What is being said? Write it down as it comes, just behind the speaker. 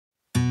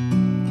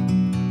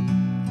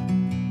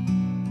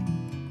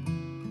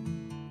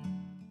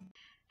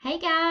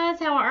guys,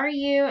 how are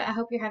you? I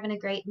hope you're having a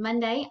great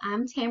Monday.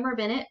 I'm Tamara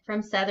Bennett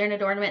from Southern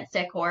Adoornments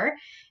Decor,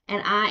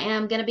 and I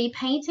am going to be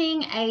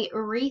painting a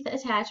wreath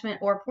attachment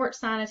or porch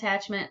sign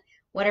attachment,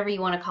 whatever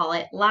you want to call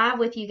it, live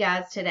with you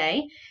guys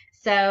today.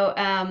 So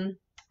I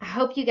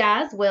hope you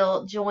guys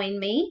will join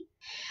me.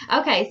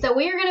 Okay, so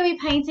we are going to be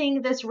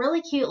painting this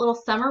really cute little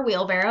summer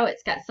wheelbarrow.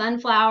 It's got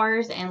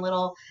sunflowers and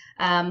little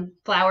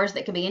flowers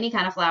that could be any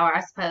kind of flower,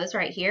 I suppose,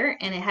 right here.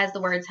 And it has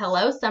the words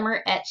Hello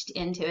Summer etched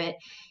into it.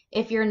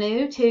 If you're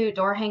new to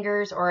door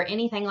hangers or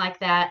anything like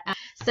that,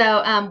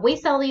 we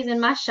sell these in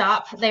my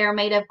shop. They are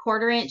made of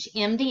 1/4"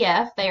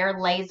 MDF. They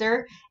are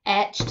laser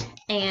etched,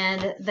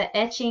 and the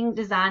etching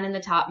design in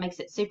the top makes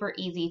it super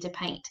easy to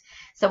paint.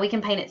 So we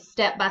can paint it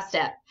step by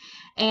step.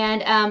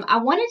 And I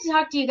wanted to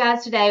talk to you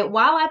guys today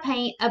while I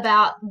paint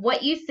about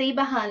what you see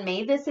behind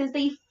me. This is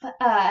the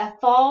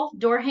Fall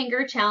Door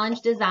Hanger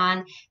Challenge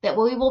design that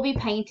we will be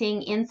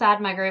painting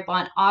inside my group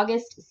on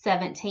August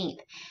 17th.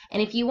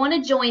 And if you want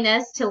to join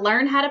us to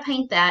learn how to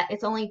paint that,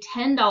 it's only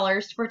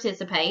 $10 to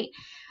participate.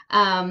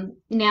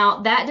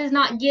 Now, that does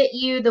not get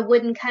you the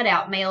wooden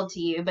cutout mailed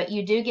to you, but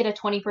you do get a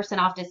 20%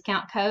 off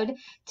discount code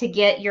to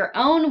get your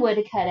own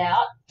wood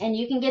cutout, and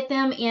you can get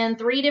them in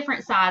 3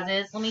 different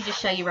sizes. Let me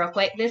just show you real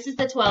quick. This is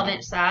the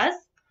 12" size,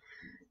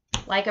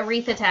 like a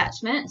wreath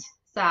attachment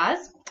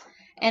size.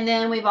 And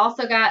then we've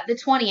also got the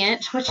 20",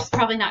 which is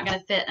probably not going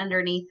to fit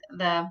underneath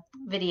the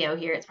video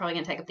here. It's probably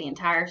going to take up the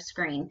entire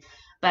screen,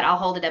 but I'll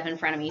hold it up in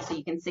front of me so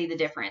you can see the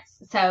difference.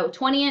 So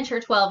 20"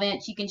 or 12",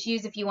 you can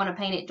choose if you want to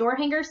paint it door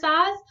hanger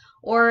size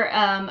or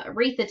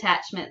wreath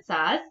attachment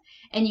size,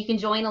 and you can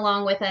join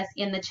along with us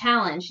in the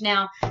challenge.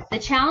 Now, the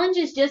challenge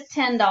is just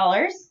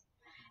 $10,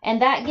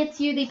 and that gets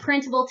you the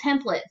printable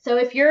template. So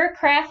if you're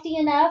crafty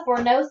enough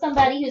or know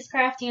somebody who's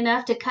crafty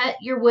enough to cut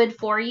your wood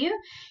for you,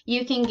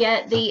 you can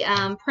get the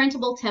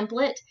printable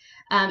template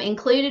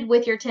included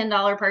with your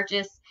 $10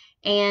 purchase,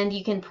 and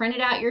you can print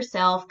it out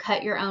yourself,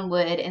 cut your own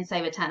wood, and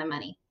save a ton of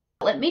money.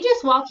 Let me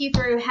just walk you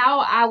through how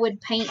I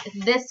would paint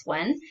this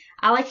one.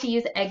 I like to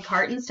use egg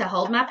cartons to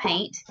hold my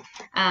paint.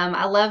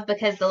 I love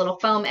because the little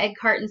foam egg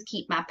cartons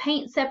keep my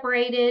paint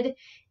separated,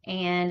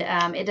 and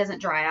it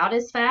doesn't dry out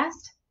as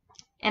fast.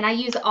 And I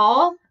use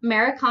all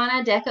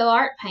Americana Deco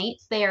Art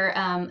paints. They are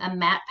a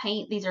matte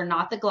paint. These are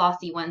not the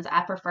glossy ones.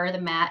 I prefer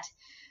the matte.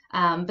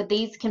 But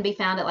these can be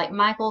found at like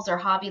Michael's or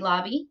Hobby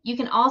Lobby. You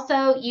can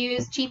also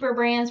use cheaper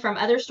brands from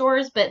other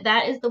stores, but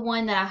that is the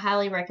one that I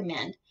highly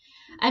recommend.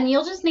 And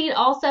you'll just need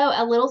also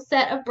a little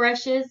set of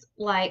brushes,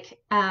 like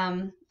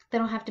they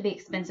don't have to be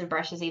expensive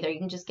brushes either. You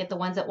can just get the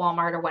ones at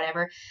Walmart or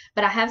whatever.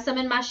 But I have some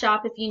in my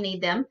shop if you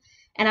need them.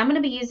 And I'm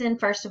going to be using,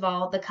 first of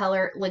all, the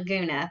color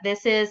Laguna.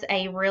 This is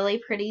a really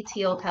pretty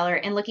teal color.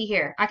 And looky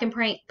here, I can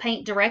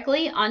paint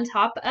directly on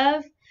top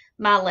of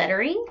my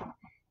lettering,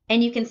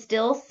 and you can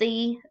still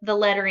see the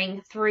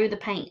lettering through the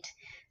paint.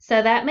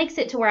 So that makes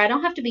it to where I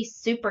don't have to be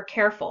super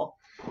careful,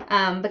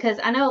 because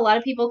I know a lot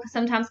of people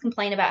sometimes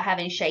complain about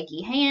having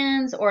shaky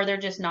hands, or they're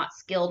just not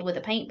skilled with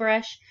a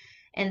paintbrush,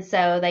 and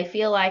so they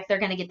feel like they're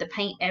going to get the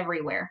paint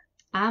everywhere.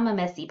 I'm a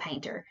messy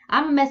painter.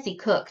 I'm a messy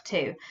cook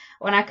too.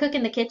 When I cook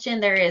in the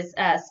kitchen, there is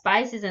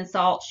spices and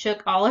salt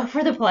shook all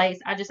over the place.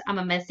 I'm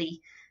a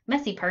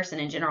messy person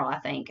in general, I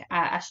think.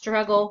 I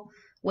struggle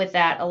with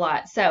that a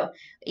lot. So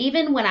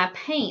even when I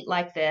paint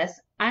like this,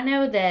 I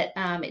know that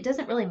it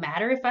doesn't really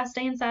matter if I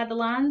stay inside the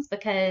lines,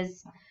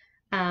 because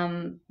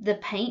the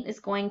paint is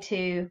going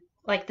to,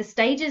 like the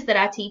stages that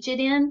I teach it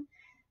in,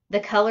 the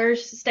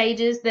colors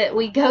stages that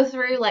we go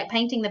through, like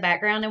painting the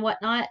background and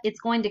whatnot, it's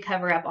going to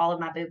cover up all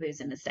of my boo-boos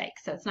and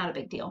mistakes, so it's not a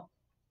big deal.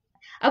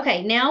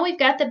 Okay, now we've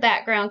got the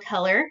background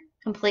color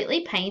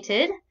completely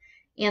painted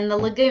in the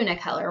Laguna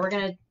color. We're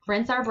going to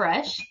rinse our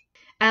brush.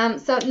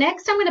 So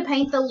next I'm going to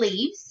paint the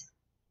leaves,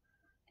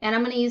 and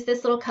I'm going to use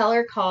this little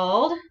color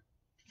called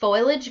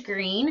foliage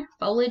green,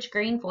 I'm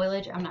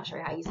not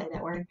sure how you say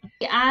that word.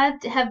 I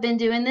have been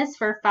doing this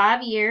for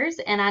 5 years,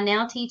 and I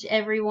now teach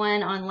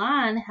everyone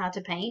online how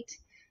to paint,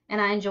 and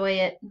I enjoy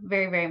it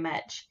very, very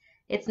much.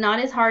 It's not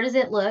as hard as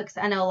it looks.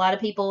 I know a lot of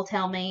people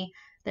tell me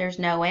there's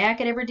no way I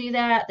could ever do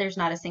that. There's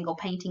not a single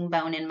painting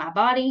bone in my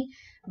body,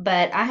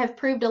 but I have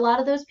proved a lot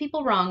of those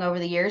people wrong over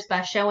the years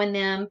by showing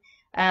them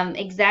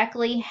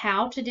exactly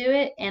how to do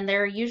it, and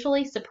they're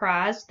usually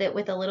surprised that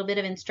with a little bit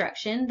of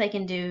instruction they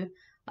can do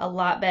a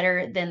lot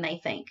better than they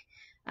think.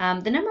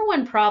 The number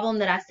one problem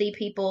that I see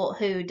people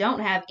who don't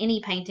have any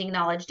painting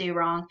knowledge do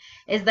wrong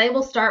is they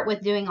will start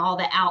with doing all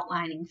the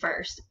outlining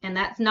first, and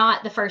that's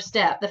not the first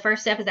step. The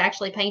first step is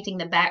actually painting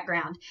the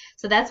background.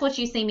 So that's what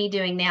you see me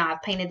doing now.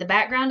 I've painted the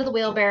background of the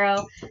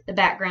wheelbarrow, the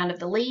background of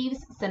the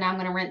leaves, so now I'm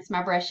going to rinse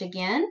my brush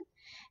again,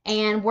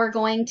 and we're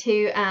going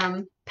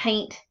to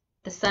paint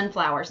the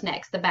sunflowers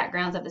next, the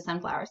backgrounds of the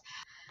sunflowers.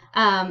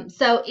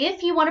 So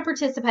if you want to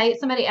participate,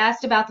 somebody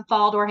asked about the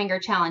Fall Door Hanger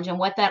Challenge and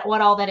what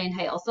all that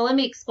entails. So let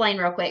me explain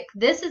real quick.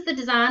 This is the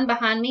design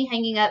behind me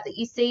hanging up that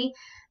you see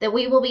that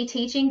we will be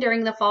teaching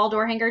during the Fall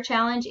Door Hanger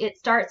Challenge. It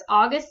starts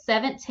August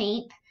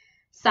 17th.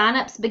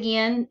 Sign-ups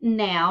begin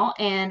now,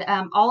 and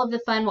all of the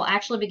fun will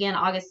actually begin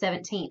August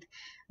 17th.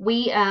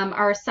 We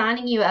are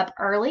signing you up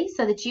early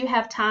so that you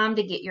have time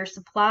to get your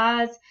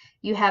supplies,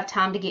 you have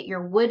time to get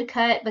your wood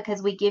cut,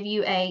 because we give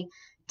you a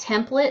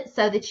template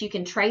so that you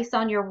can trace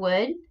on your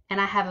wood.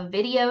 And I have a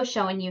video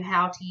showing you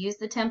how to use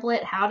the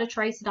template, how to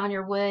trace it on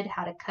your wood,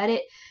 how to cut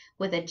it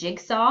with a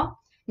jigsaw.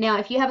 Now,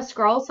 if you have a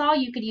scroll saw,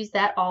 you could use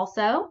that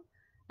also.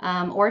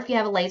 Or if you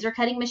have a laser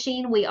cutting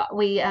machine, we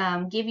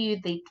give you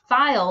the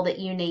file that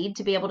you need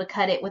to be able to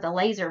cut it with a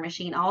laser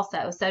machine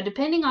also. So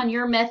depending on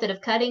your method of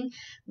cutting,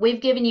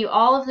 we've given you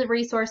all of the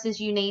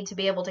resources you need to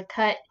be able to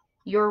cut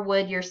your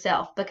wood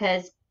yourself,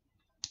 because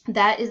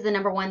that is the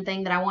number one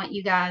thing that I want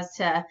you guys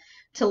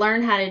to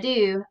learn how to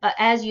do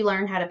as you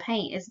learn how to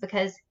paint, is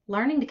because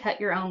learning to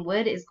cut your own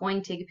wood is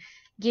going to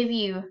give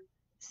you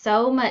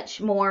so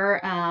much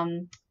more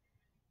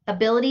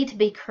ability to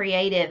be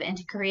creative and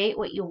to create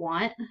what you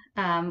want.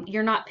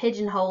 You're not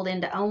pigeonholed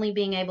into only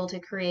being able to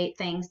create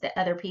things that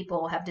other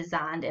people have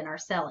designed and are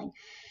selling.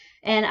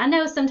 And I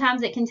know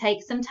sometimes it can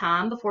take some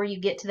time before you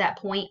get to that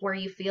point where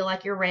you feel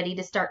like you're ready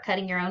to start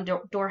cutting your own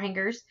door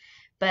hangers.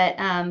 But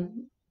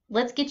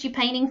let's get you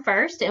painting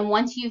first. And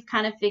once you've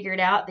kind of figured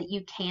out that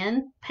you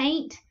can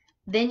paint,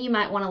 then you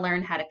might want to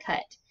learn how to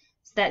cut.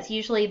 So that's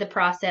usually the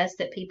process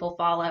that people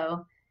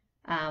follow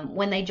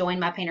when they join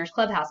my Painters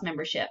Clubhouse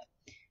membership.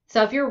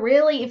 So if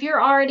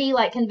you're already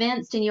like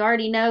convinced and you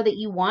already know that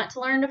you want to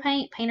learn to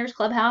paint, Painters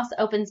Clubhouse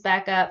opens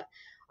back up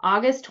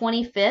August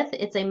 25th.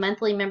 It's a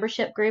monthly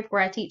membership group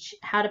where I teach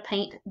how to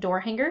paint door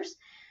hangers.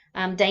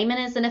 Damon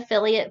is an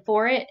affiliate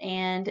for it,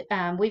 and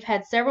we've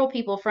had several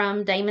people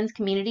from Damon's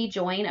community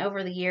join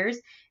over the years,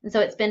 and so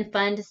it's been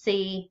fun to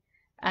see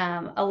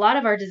a lot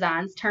of our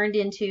designs turned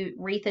into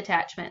wreath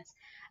attachments.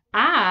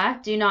 I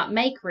do not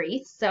make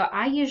wreaths, so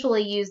I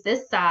usually use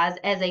this size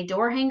as a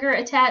door hanger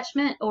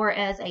attachment or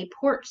as a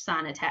porch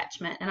sign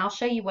attachment, and I'll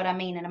show you what I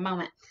mean in a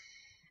moment.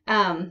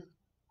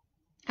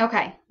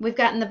 Okay, we've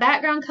gotten the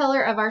background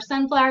color of our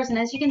sunflowers, and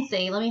as you can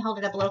see, let me hold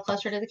it up a little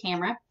closer to the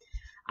camera.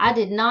 I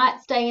did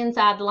not stay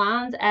inside the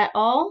lines at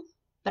all,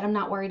 but I'm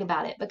not worried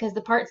about it because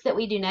the parts that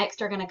we do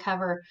next are going to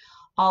cover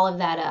all of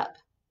that up.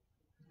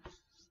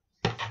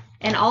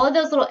 And all of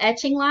those little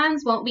etching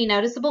lines won't be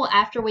noticeable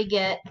after we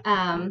get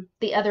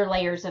the other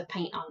layers of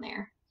paint on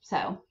there.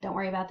 So don't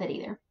worry about that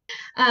either.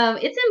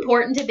 It's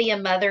important to be a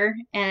mother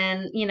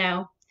and, you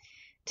know,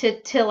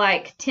 to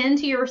like tend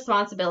to your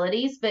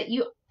responsibilities, but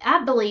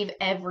I believe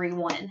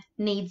everyone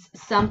needs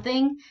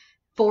something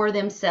for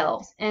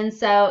themselves. And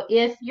so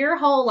if your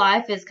whole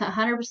life is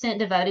 100%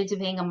 devoted to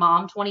being a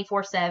mom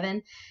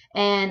 24/7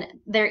 and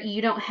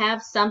you don't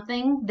have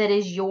something that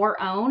is your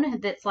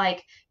own, that's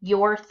like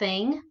your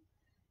thing,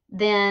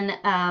 then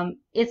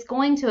it's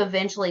going to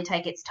eventually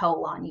take its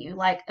toll on you,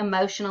 like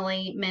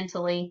emotionally,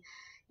 mentally.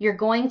 You're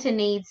going to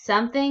need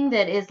something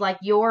that is like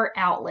your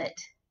outlet.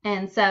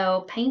 And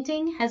so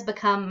painting has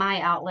become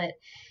my outlet,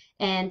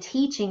 and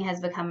teaching has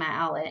become my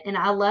outlet. And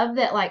I love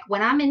that, like,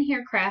 when I'm in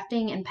here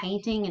crafting and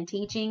painting and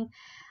teaching,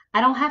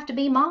 I don't have to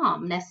be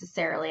mom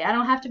necessarily. I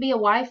don't have to be a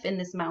wife in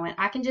this moment.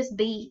 I can just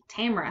be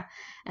Tamara,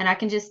 and I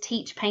can just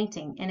teach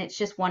painting, and it's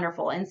just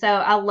wonderful. And so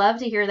I love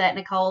to hear that,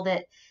 Nicole,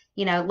 that,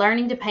 you know,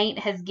 learning to paint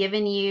has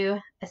given you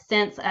a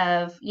sense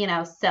of, you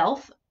know,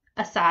 self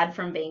aside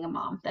from being a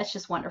mom. That's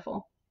just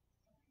wonderful.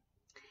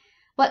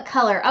 What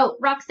color? Oh,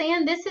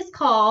 Roxanne, this is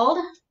called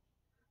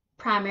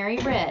Primary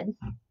Red.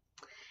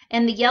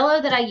 And the yellow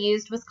that I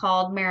used was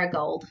called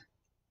Marigold.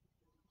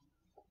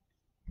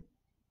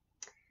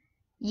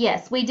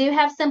 Yes, we do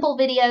have simple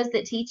videos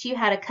that teach you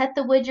how to cut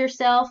the wood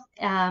yourself,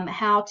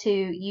 how to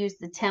use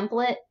the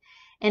template.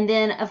 And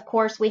then, of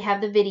course, we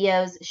have the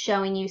videos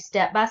showing you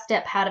step by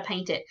step how to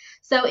paint it.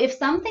 So if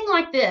something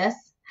like this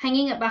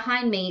hanging up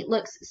behind me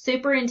looks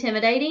super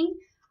intimidating,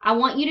 I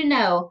want you to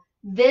know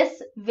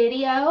this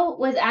video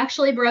was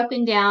actually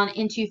broken down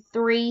into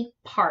 3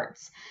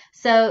 parts.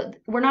 So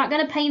we're not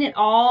going to paint it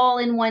all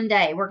in one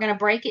day. We're going to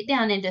break it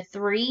down into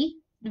 3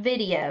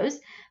 videos.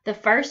 The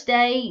first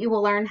day you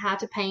will learn how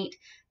to paint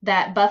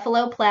that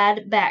buffalo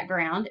plaid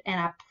background, and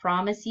I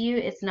promise you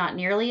it's not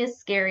nearly as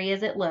scary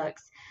as it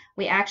looks.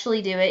 We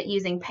actually do it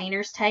using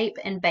painter's tape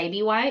and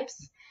baby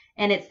wipes,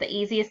 and it's the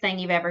easiest thing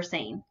you've ever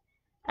seen.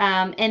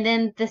 And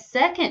then the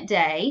second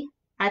day,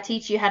 I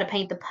teach you how to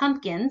paint the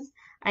pumpkins.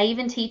 I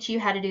even teach you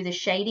how to do the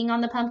shading on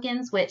the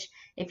pumpkins, which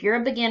if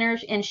you're a beginner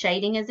and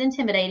shading is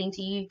intimidating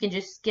to you, you can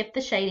just skip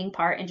the shading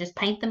part and just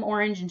paint them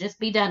orange and just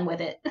be done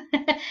with it.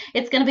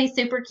 It's going to be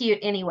super cute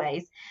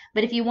anyways.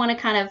 But if you want to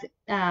kind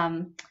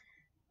of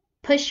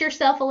push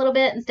yourself a little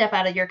bit and step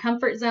out of your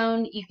comfort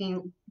zone, you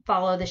can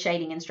follow the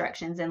shading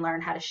instructions and learn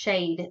how to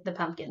shade the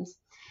pumpkins.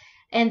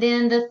 And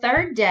then the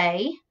third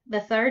day, the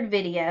third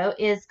video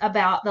is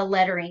about the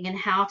lettering and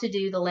how to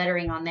do the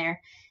lettering on there.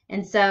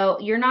 And so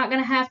you're not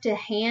going to have to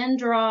hand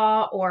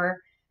draw or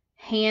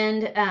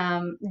hand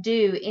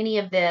do any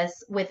of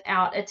this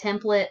without a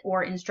template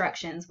or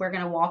instructions. We're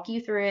going to walk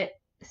you through it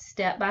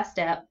step by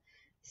step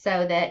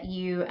so that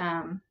you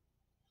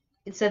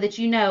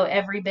know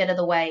every bit of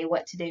the way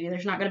what to do.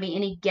 There's not going to be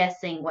any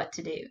guessing what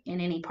to do in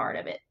any part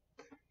of it.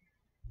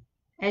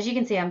 As you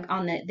can see, I'm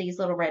on these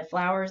little red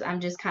flowers.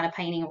 I'm just kind of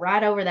painting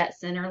right over that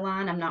center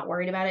line. I'm not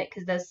worried about it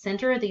because the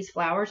center of these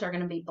flowers are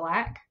going to be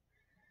black.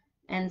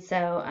 And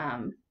so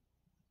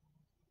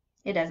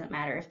it doesn't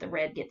matter if the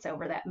red gets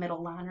over that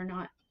middle line or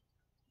not.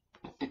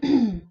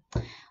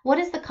 What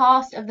is the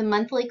cost of the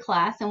monthly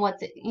class and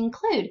what's it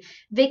include?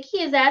 Vicky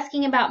is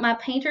asking about my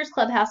Painters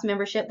Clubhouse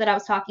membership that I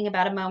was talking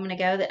about a moment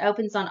ago that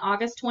opens on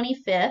August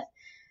 25th.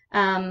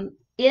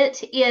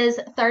 It is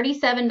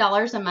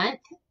 $37 a month,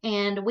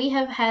 and we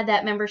have had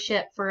that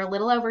membership for a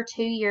little over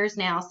 2 years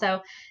now.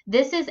 So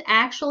this is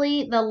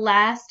actually the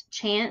last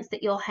chance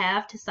that you'll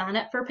have to sign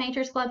up for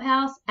Painters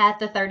Clubhouse at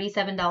the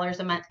 $37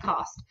 a month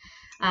cost.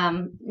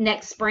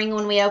 Next spring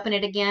when we open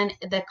it again,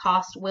 the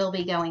cost will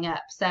be going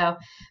up. So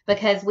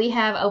because we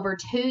have over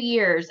 2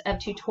 years of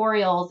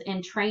tutorials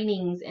and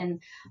trainings and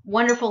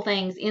wonderful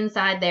things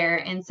inside there,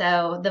 and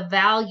so the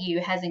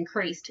value has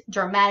increased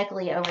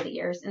dramatically over the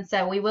years, and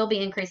so we will be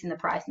increasing the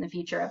price in the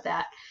future of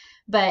that.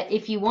 But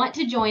if you want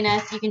to join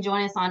us, you can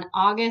join us on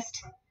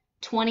August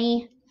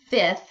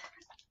 25th,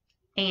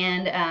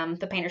 and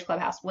the Painters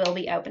Clubhouse will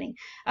be opening.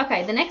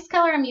 Okay, the next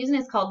color I'm using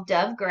is called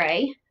Dove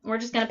Gray. We're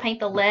just going to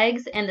paint the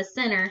legs and the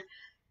center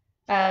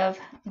of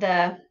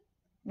the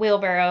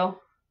wheelbarrow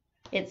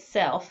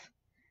itself.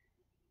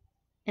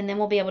 And then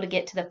we'll be able to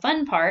get to the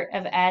fun part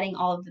of adding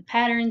all of the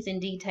patterns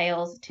and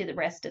details to the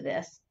rest of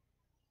this.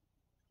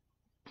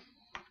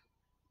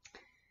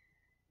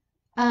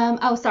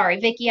 Oh, sorry,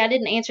 Vicky, I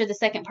didn't answer the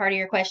second part of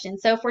your question.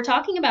 So if we're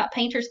talking about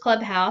Painters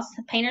Clubhouse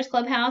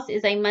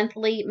is a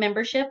monthly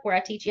membership where I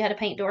teach you how to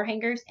paint door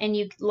hangers, and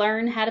you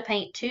learn how to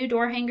paint 2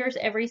 door hangers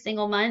every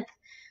single month.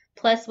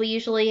 Plus, we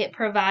usually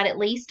provide at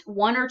least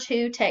 1 or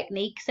 2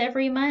 techniques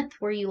every month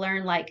where you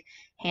learn like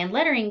hand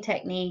lettering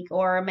technique,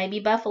 or maybe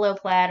buffalo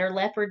plaid or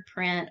leopard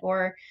print,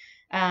 or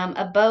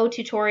a bow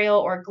tutorial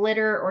or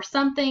glitter or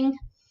something,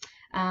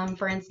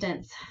 for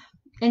instance.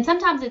 And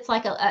sometimes it's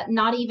like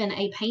not even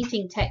a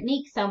painting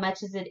technique so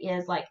much as it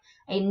is like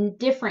a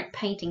different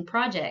painting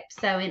project.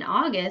 So in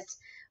August,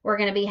 we're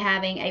going to be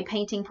having a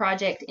painting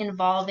project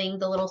involving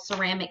the little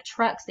ceramic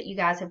trucks that you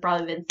guys have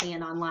probably been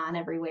seeing online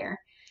everywhere.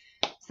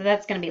 So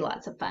that's going to be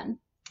lots of fun.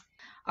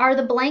 Are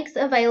the blanks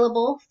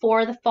available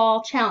for the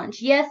fall challenge?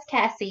 Yes,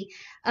 Cassie.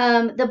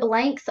 The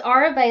blanks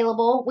are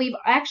available. We've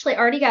actually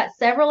already got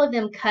several of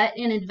them cut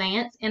in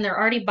advance, and they're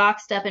already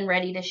boxed up and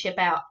ready to ship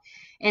out.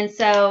 And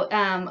so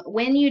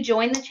when you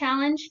join the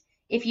challenge,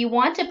 if you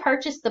want to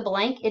purchase the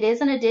blank, it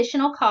is an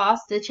additional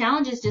cost. The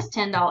challenge is just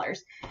 $10.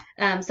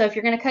 So if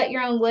you're going to cut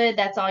your own wood,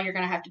 that's all you're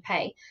going to have to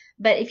pay.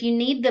 But if you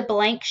need the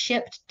blank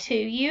shipped to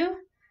you,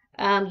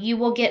 you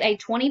will get a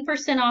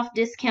 20% off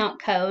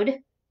discount code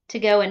to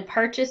go and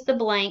purchase the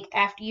blank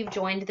after you've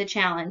joined the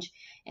challenge.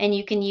 And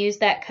you can use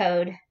that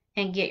code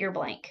and get your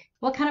blank.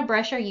 What kind of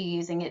brush are you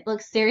using? It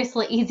looks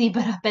seriously easy,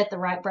 but I bet the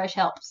right brush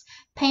helps.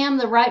 Pam,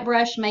 the right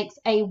brush makes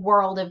a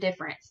world of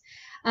difference.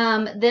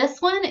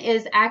 This one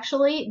is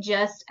actually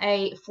just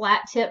a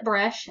flat tip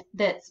brush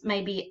that's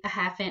maybe a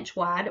 1/2 inch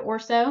wide or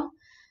so.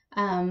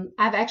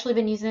 I've actually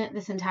been using it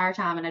this entire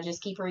time, and I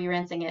just keep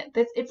re-rinsing it.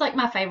 It's like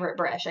my favorite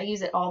brush. I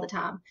use it all the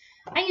time.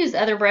 I use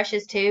other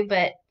brushes too,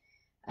 but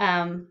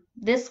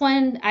this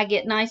one I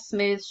get nice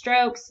smooth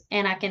strokes,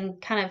 and I can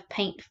kind of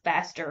paint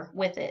faster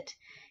with it.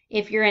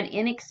 If you're an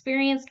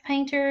inexperienced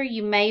painter,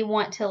 you may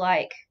want to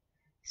like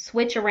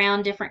switch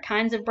around different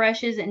kinds of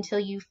brushes until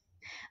you,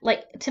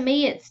 like, to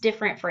me, it's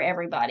different for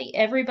everybody.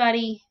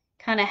 Everybody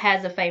kind of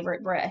has a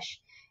favorite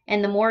brush.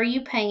 And the more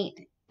you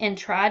paint and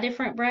try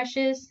different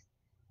brushes,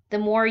 the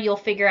more you'll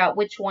figure out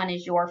which one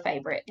is your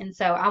favorite. And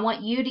so I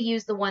want you to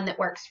use the one that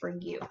works for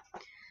you.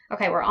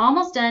 Okay, we're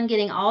almost done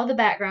getting all of the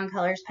background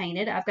colors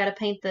painted. I've got to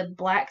paint the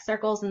black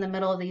circles in the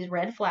middle of these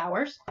red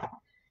flowers.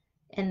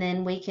 And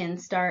then we can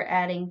start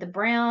adding the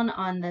brown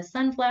on the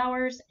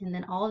sunflowers and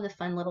then all of the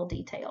fun little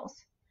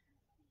details.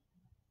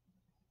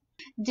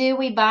 Do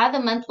we buy the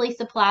monthly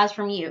supplies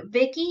from you?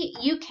 Vicky,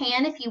 you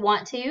can if you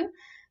want to.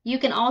 You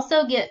can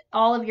also get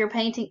all of your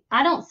painting.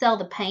 I don't sell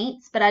the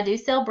paints, but I do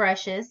sell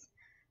brushes.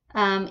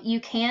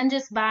 You can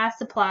just buy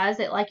supplies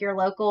at like your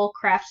local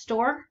craft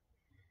store.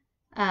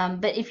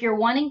 But if you're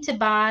wanting to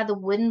buy the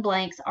wooden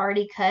blanks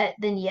already cut,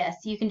 then yes,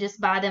 you can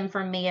just buy them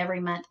from me every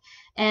month.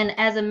 And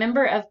as a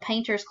member of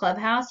Painters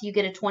Clubhouse, you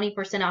get a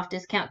 20% off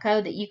discount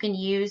code that you can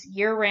use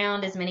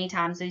year-round as many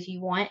times as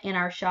you want in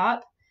our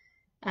shop,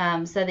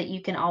 so that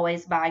you can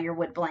always buy your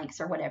wood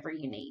blanks or whatever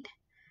you need.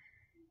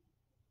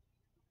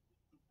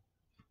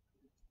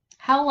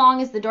 How long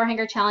is the door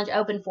hanger challenge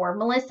open for?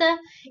 Melissa,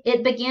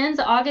 it begins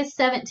August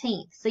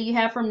 17th, so you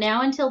have from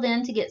now until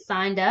then to get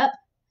signed up.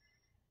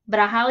 But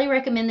I highly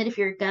recommend that if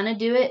you're going to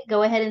do it,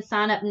 go ahead and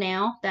sign up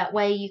now. That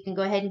way you can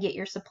go ahead and get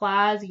your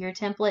supplies, your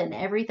template, and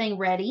everything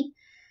ready.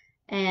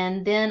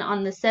 And then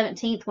on the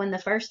 17th, when the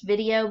first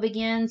video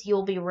begins,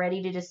 you'll be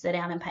ready to just sit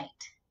down and paint.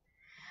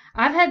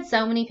 I've had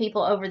so many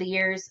people over the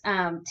years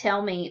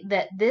tell me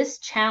that this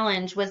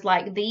challenge was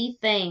like the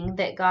thing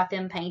that got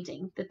them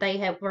painting, that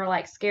they were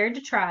like scared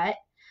to try it,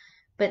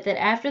 but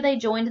that after they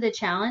joined the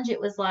challenge, it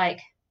was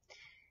like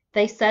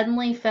they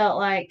suddenly felt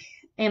like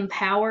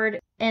empowered.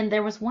 And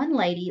there was one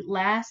lady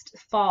last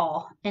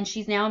fall, and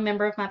she's now a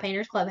member of my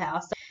Painters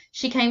Clubhouse.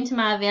 She came to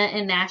my event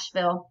in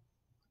Nashville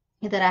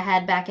that I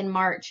had back in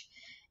March.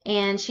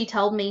 And she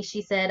told me,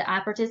 she said, I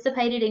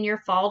participated in your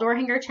fall door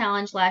hanger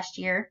challenge last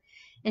year.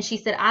 And she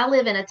said, I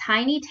live in a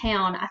tiny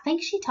town. I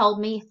think she told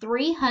me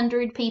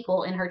 300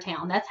 people in her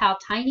town. That's how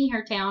tiny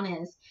her town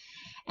is.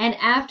 And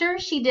after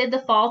she did the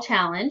fall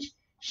challenge,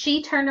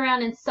 she turned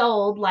around and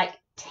sold like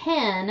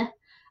 10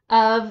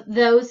 of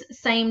those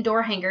same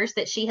door hangers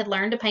that she had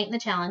learned to paint in the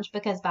challenge.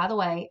 Because, by the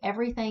way,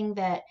 everything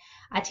that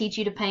I teach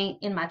you to paint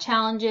in my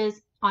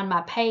challenges, on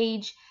my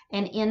page,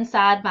 and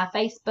inside my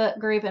Facebook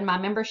group and my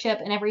membership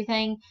and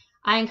everything,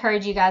 I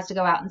encourage you guys to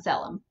go out and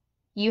sell them.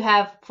 You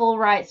have full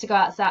rights to go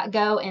outside,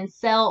 go and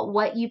sell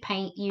what you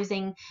paint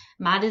using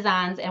my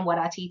designs and what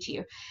I teach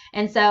you.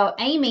 And so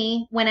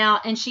Amy went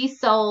out and she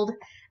sold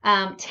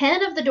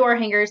 10 of the door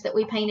hangers that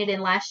we painted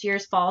in last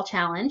year's fall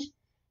challenge.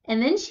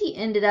 And then she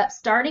ended up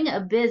starting a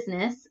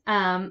business,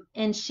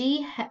 and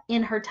she,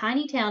 in her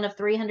tiny town of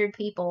 300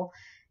 people,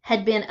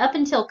 had been, up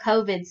until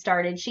COVID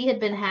started, she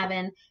had been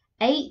having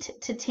 8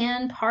 to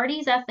 10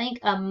 parties, I think,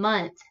 a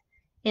month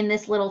in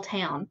this little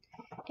town.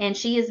 And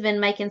she has been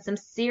making some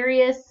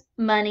serious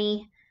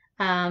money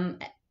on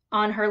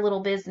her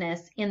little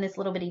business in this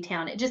little bitty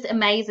town. It just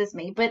amazes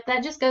me. But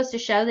that just goes to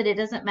show that it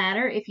doesn't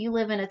matter if you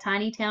live in a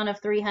tiny town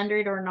of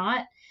 300 or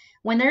not.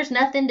 When there's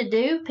nothing to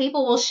do,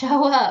 people will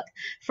show up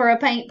for a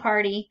paint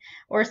party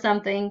or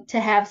something to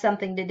have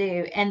something to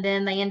do. And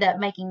then they end up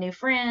making new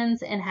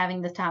friends and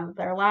having the time of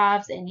their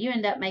lives. And you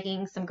end up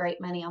making some great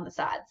money on the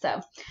side.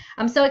 So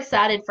I'm so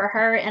excited for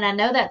her. And I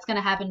know that's going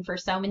to happen for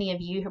so many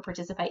of you who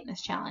participate in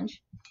this challenge.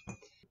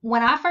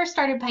 When I first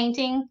started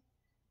painting,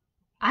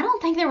 I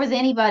don't think there was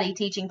anybody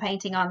teaching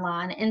painting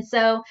online. And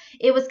so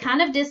it was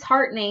kind of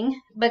disheartening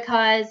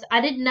because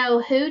I didn't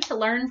know who to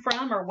learn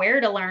from or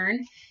where to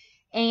learn.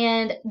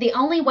 And the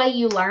only way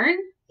you learn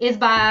is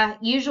by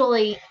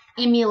usually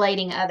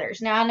emulating others.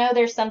 Now, I know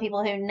there's some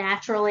people who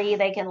naturally,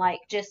 they can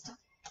like just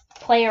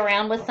play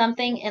around with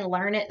something and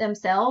learn it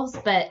themselves.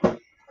 But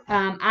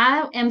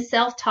I am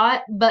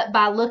self-taught, but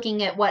by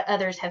looking at what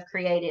others have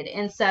created.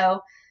 And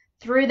so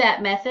through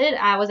that method,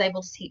 I was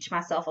able to teach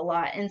myself a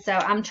lot. And so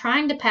I'm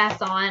trying to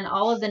pass on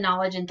all of the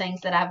knowledge and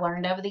things that I've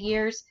learned over the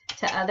years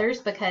to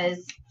others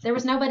because there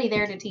was nobody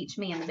there to teach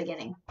me in the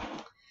beginning.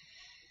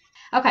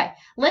 Okay,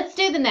 let's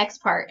do the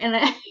next part.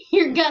 And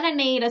you're going to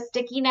need a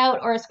sticky note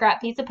or a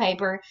scrap piece of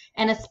paper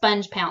and a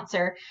sponge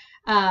pouncer.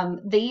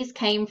 These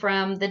came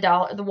from the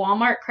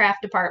Walmart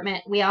craft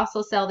department. We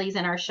also sell these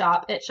in our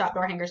shop at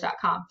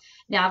shopdoorhangers.com.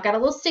 Now, I've got a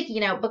little sticky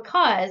note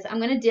because I'm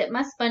going to dip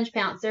my sponge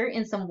pouncer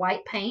in some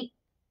white paint,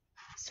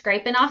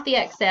 scraping off the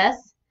excess.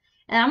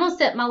 And I'm going to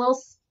set my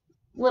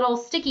little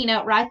sticky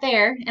note right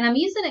there. And I'm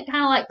using it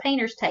kind of like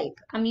painter's tape.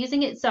 I'm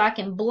using it so I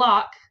can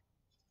block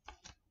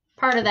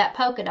part of that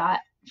polka dot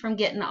from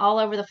getting all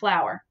over the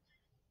flower.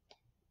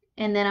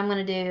 And then I'm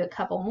going to do a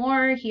couple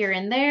more here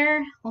and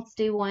there. Let's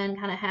do one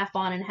kind of half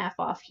on and half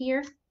off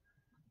here.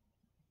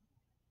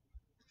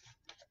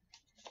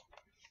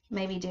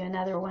 Maybe do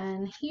another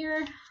one here.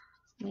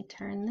 Let me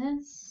turn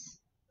this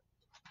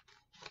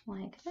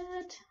like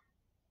that.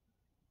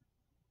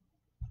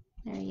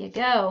 There you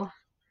go.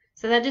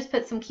 So that just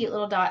puts some cute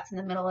little dots in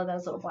the middle of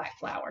those little black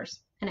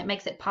flowers, and it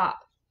makes it pop.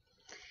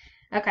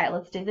 Okay,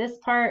 let's do this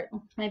part.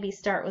 Maybe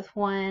start with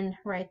one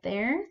right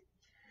there,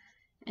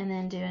 and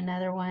then do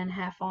another one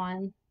half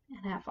on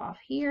and half off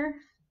here,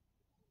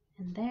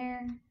 and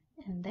there,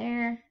 and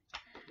there.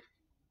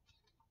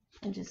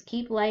 And just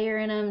keep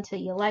layering them until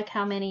you like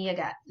how many you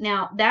got.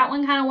 Now, that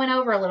one kind of went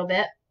over a little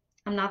bit.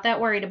 I'm not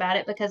that worried about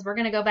it because we're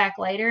going to go back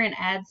later and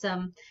add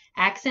some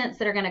accents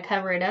that are going to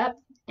cover it up.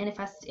 And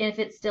if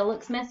it still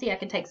looks messy, I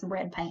can take some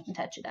red paint and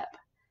touch it up.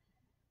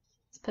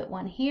 Let's put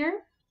one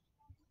here.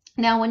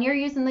 Now, when you're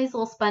using these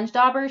little sponge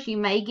daubers, you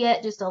may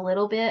get just a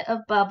little bit of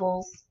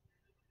bubbles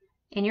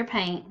in your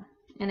paint,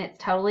 and it's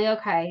totally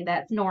okay.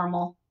 That's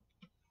normal.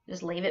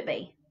 Just leave it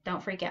be.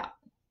 Don't freak out.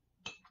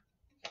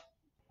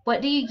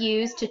 What do you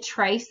use to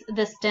trace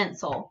the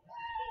stencil?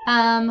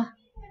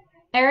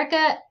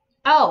 Erica,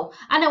 oh,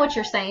 I know what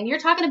you're saying. You're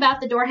talking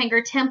about the door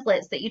hanger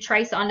templates that you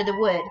trace onto the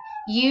wood.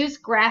 Use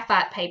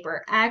graphite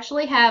paper. I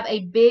actually have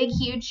a big,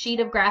 huge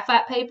sheet of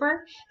graphite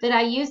paper that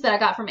I use that I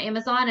got from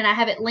Amazon, and I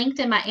have it linked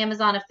in my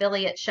Amazon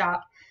affiliate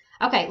shop.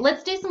 Okay,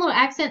 let's do some little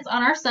accents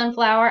on our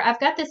sunflower.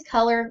 I've got this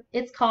color.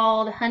 It's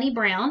called Honey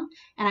Brown,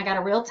 and I got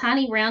a real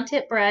tiny round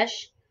tip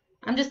brush.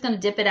 I'm just going to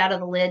dip it out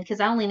of the lid because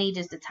I only need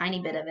just a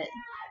tiny bit of it.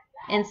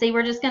 And see,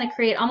 we're just going to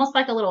create almost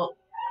like a little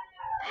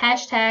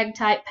hashtag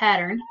type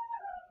pattern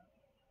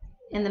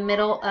in the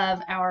middle of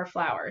our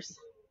flowers.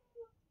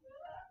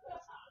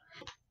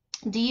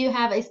 Do you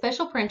have a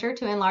special printer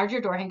to enlarge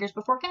your door hangers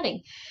before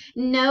cutting?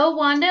 No,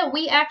 Wanda,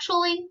 we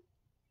actually,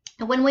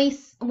 when we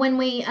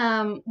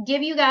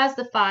give you guys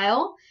the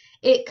file,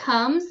 it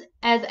comes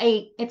as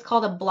it's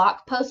called a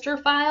block poster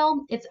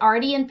file. It's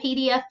already in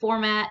PDF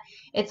format.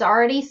 It's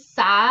already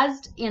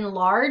sized,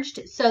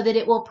 enlarged so that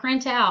it will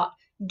print out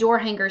door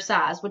hanger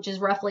size, which is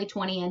roughly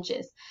 20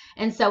 inches.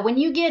 And so when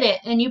you get it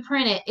and you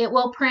print it, it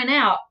will print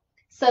out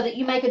so that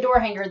you make a door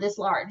hanger this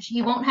large.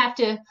 You won't have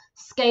to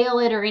scale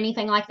it or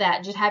anything like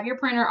that. Just have your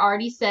printer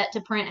already set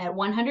to print at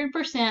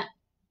 100%.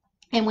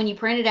 And when you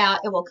print it out,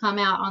 it will come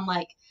out on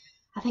like,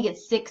 I think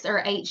it's 6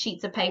 or 8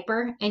 sheets of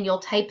paper, and you'll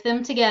tape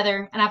them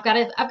together. And I've got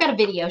a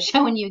video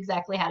showing you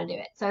exactly how to do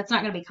it. So it's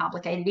not going to be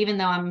complicated, even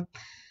though I'm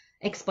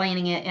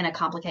explaining it in a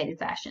complicated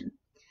fashion.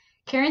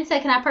 Karen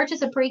said, can I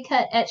purchase a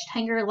pre-cut etched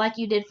hanger like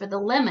you did for the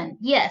lemon?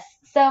 Yes.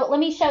 So let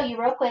me show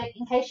you real quick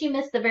in case you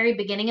missed the very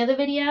beginning of the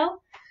video.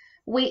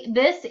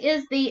 This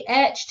is the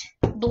etched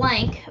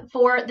blank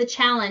for the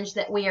challenge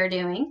that we are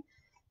doing.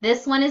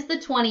 This one is the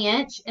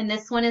 20-inch, and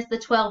this one is the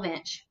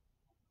 12-inch.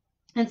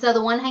 And so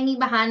the one hanging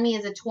behind me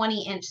is a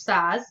 20-inch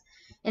size.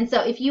 And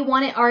so if you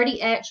want it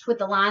already etched with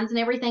the lines and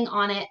everything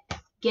on it,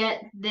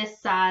 get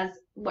this size,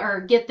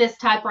 or get this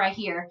type right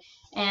here.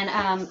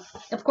 And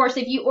of course,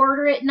 if you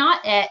order it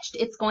not etched,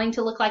 it's going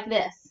to look like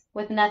this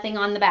with nothing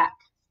on the back,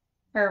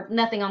 or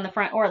nothing on the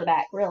front or the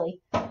back,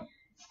 really.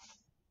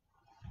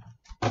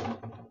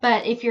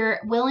 But if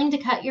you're willing to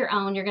cut your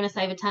own, you're going to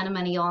save a ton of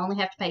money. You'll only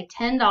have to pay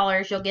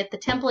 $10. You'll get the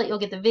template. You'll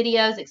get the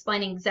videos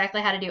explaining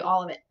exactly how to do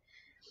all of it.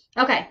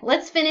 Okay,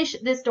 let's finish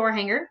this door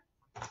hanger.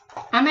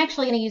 I'm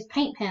actually going to use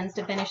paint pens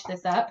to finish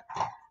this up.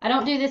 I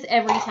don't do this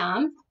every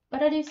time,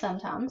 but I do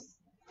sometimes.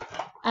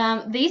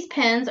 These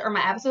pens are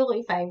my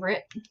absolute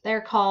favorite.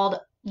 They're called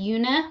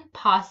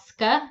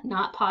Posca,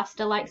 not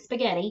pasta like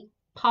spaghetti,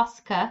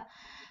 Posca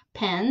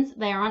pens.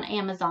 They are on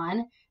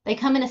Amazon. They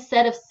come in a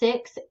set of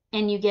 6,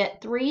 and you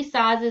get 3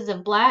 sizes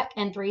of black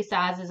and 3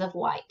 sizes of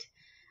white.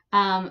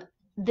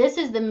 This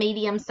is the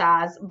medium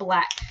size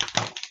black.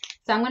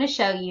 So I'm going to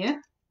show you.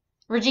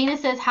 Regina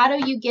says, how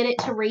do you get it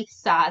to wreath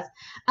size?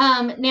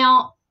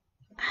 Now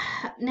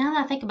that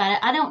I think about it,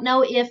 I don't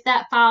know if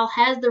that file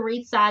has the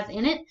wreath size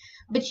in it,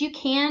 but you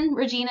can,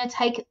 Regina,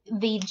 take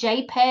the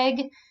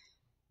JPEG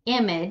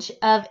image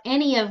of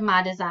any of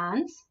my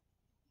designs.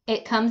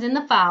 It comes in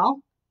the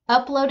file.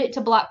 Upload it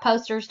to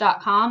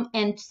blockposters.com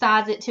and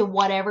size it to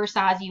whatever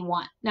size you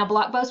want. Now,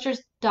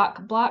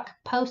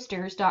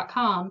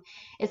 blockposters.com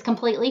is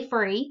completely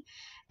free,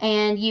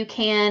 and you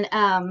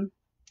can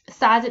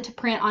size it to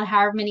print on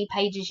however many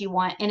pages you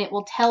want, and it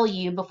will tell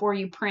you before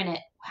you print it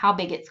how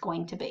big it's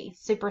going to be.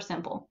 Super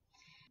simple.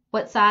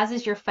 What size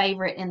is your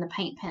favorite in the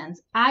paint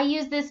pens? I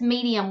use this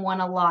medium one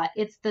a lot.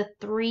 It's the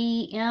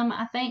 3M,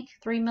 I think,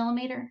 3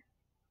 millimeter.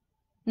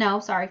 No,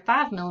 sorry,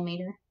 5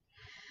 millimeter.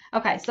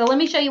 Okay, so let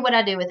me show you what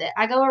I do with it.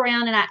 I go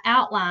around and I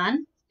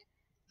outline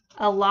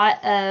a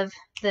lot of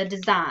the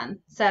design.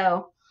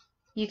 So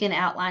you can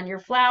outline your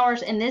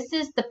flowers, and this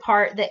is the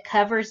part that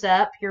covers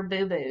up your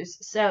boo-boos.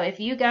 So if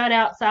you got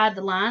outside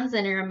the lines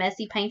and you're a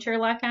messy painter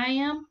like I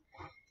am,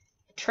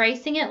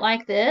 tracing it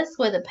like this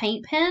with a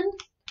paint pen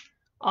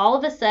all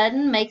of a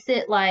sudden makes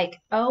it like,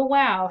 oh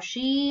wow,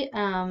 she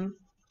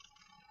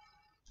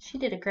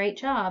did a great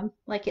job.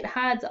 Like, it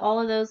hides all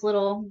of those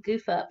little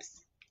goof ups.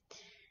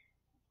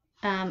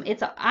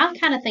 I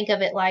kind of think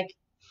of it like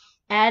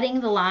adding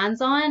the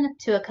lines on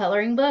to a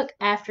coloring book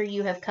after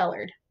you have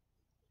colored.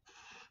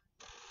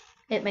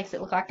 It makes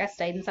it look like I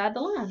stayed inside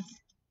the lines.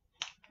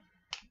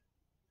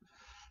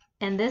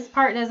 And this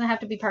part doesn't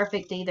have to be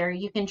perfect either.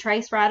 You can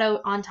trace right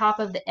on top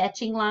of the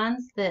etching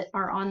lines that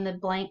are on the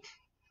blank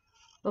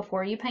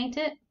before you paint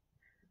it,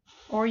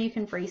 or you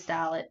can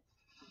freestyle it.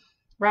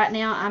 Right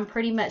now, I'm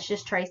pretty much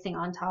just tracing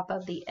on top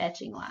of the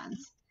etching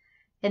lines.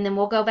 And then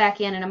we'll go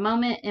back in a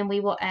moment, and we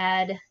will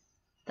add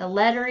the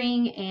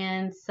lettering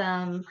and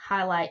some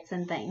highlights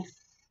and things.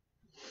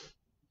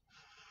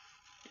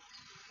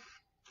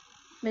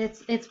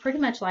 It's pretty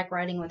much like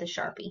writing with a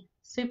Sharpie.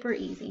 Super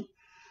easy.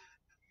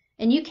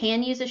 And you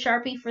can use a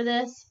Sharpie for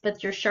this,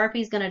 but your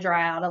Sharpie's going to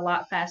dry out a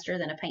lot faster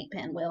than a paint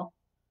pen will.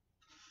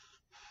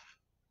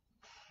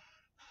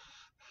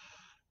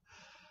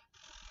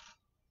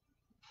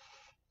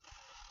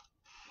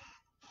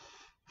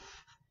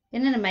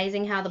 Isn't it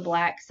amazing how the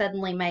black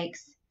suddenly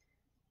makes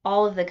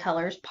all of the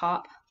colors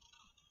pop?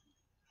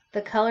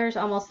 The colors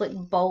almost look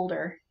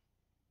bolder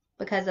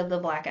because of the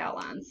black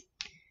outlines.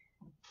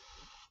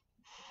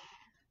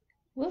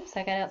 Whoops,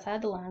 I got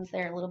outside the lines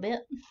there a little bit.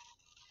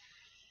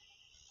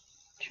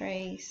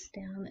 Trace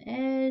down the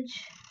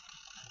edge.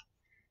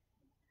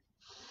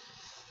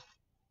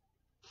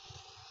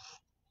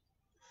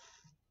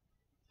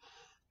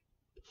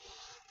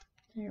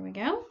 There we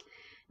go.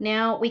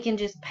 Now we can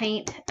just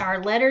paint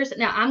our letters.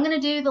 Now I'm going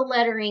to do the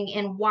lettering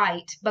in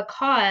white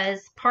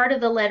because part of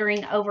the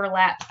lettering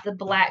overlaps the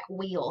black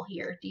wheel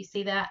here. Do you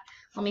see that?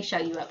 Let me show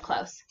you up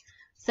close.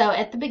 So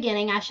at the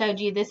beginning I showed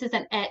you this is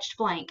an etched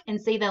blank,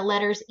 and see the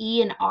letters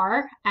E and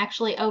R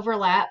actually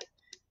overlap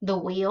the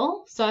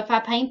wheel. So if I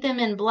paint them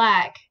in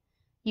black,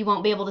 you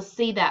won't be able to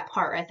see that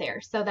part right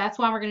there. So that's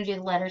why we're going to do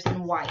the letters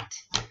in white.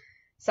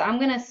 So I'm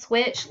going to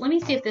switch. Let me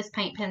see if this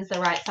paint pen's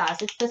the right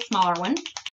size. It's the smaller one.